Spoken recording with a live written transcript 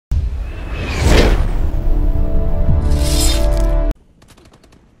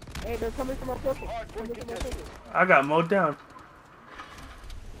they're coming from our purple. Coming from our purple. I got mowed down.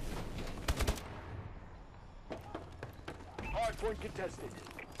 Hardpoint contested.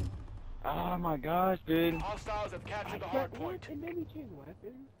 Oh my gosh, dude. Hostiles have captured the hardpoint. It made me change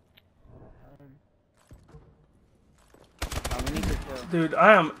weapons. We need to kill. Dude,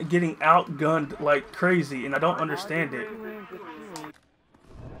 I am getting outgunned like crazy, and I don't understand it.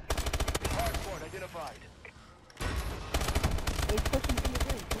 Hardpoint identified. They pushing from the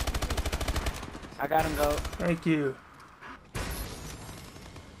ring. I got him, go. Thank you.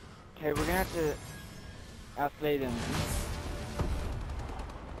 Okay, we're gonna have to outplay them.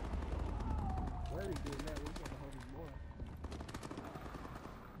 Where are we doing that? We're gonna hold him more.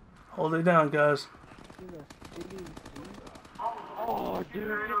 Hold it down, guys. Oh, dude,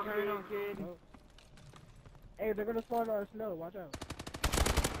 get turned on, kid. Oh. Hey, they're gonna spawn on snow. Watch out.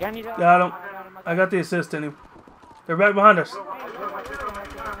 Got him. Got him. I got the assist in him. They're back behind us.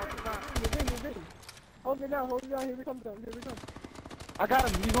 Hold it down, hold it down. Here we come, here we come. I got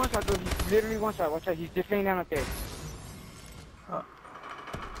him. He's one shot, dude. He's literally one shot. Watch out. He's just laying down up there. I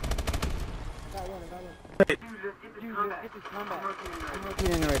got one. Dude, let's get this combat. I'm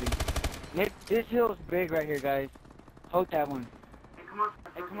rotating already. Nick, this hill's big right here, guys. Hold that one.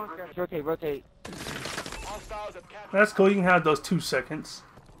 Hey, come on, Scraps. Rotate. Hostiles have captured. That's cool. You can have those 2 seconds.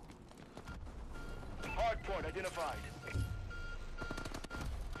 Hardpoint identified.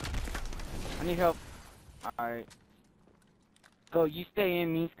 I need help. Alright. Go, you stay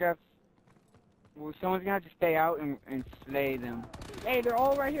in, me, Scraps. Well, someone's gonna have to stay out and slay them. Hey, they're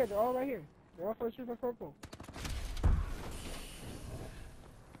all right here. They're all for super purple.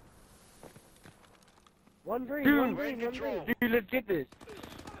 One green. Dude, let's get this.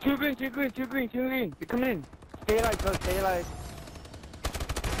 Two green. They're coming in. Stay alive, bro. Stay alive.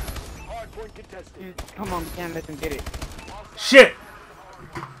 Hardpoint contested. Dude, come on, we can't let them get it. Shit!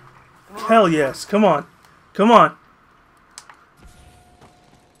 Hell yes. Come on. A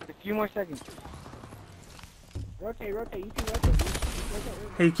few more seconds. Rotate. You see rotate.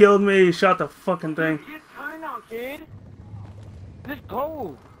 He killed me. He shot the fucking thing. Get turned on, kid. Let's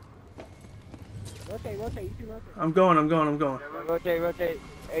go. Rotate. You see rotate. I'm going. Rotate.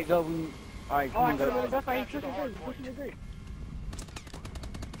 Hey, go. Alright, come on, go. That's why he's pushing the green.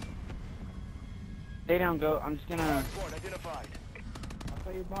 Stay down, go. I'm just gonna... Hardpoint identified. I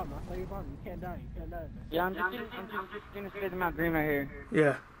saw your bomb. You can't die. Yeah, I'm just gonna spit them out green right here.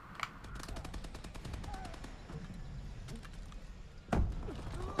 Yeah.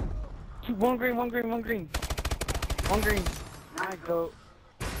 One green. Nice, go.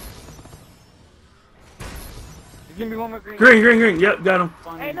 There's gonna be one more green. Green. Yep, got him.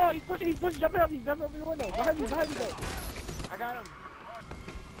 Hey, no, he's pushing. Jumping up the window. Behind you, go. I got him.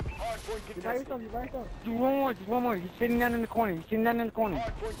 Hardpoint You by contested. yourself. Just one more. He's sitting down in the corner.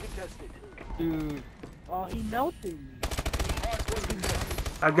 Hardpoint contested. Dude. Oh, he melted me. Hardpoint contested.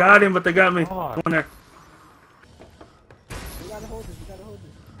 I got him, but they got me. Go in there. You gotta hold this.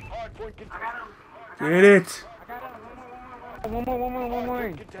 Hardpoint contested. Get it. One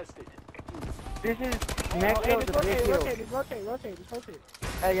more. Contested. This is next hill, the big hill. Rotate.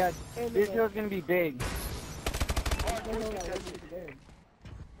 Hey guys, this hill's gonna be big. Hardpoint contested.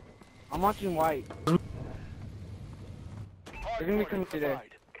 I'm watching white. They're gonna be coming through there.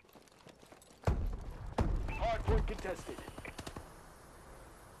 Hardpoint contested.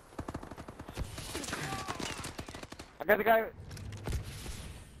 I got the guy.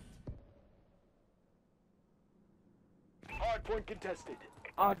 Hardpoint contested.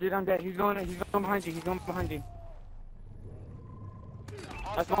 Oh, dude, I'm dead. He's going behind you.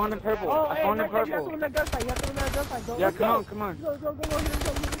 I spawned in purple. Oh, hey, you have to win that gunfight. Go. Yeah, come on. Go.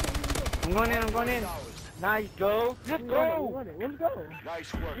 I'm going in. Nice, go. Let's go. Let's go.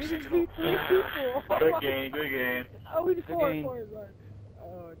 Nice work. We just beat 3 people. Good game. Oh, we just Good scored game. points.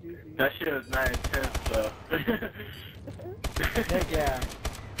 Oh, GG. That shit was 9 and 10, so. Heck yeah.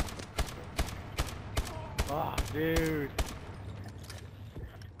 Oh, dude.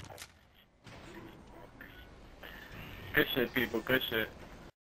 Good shit, people. Good shit.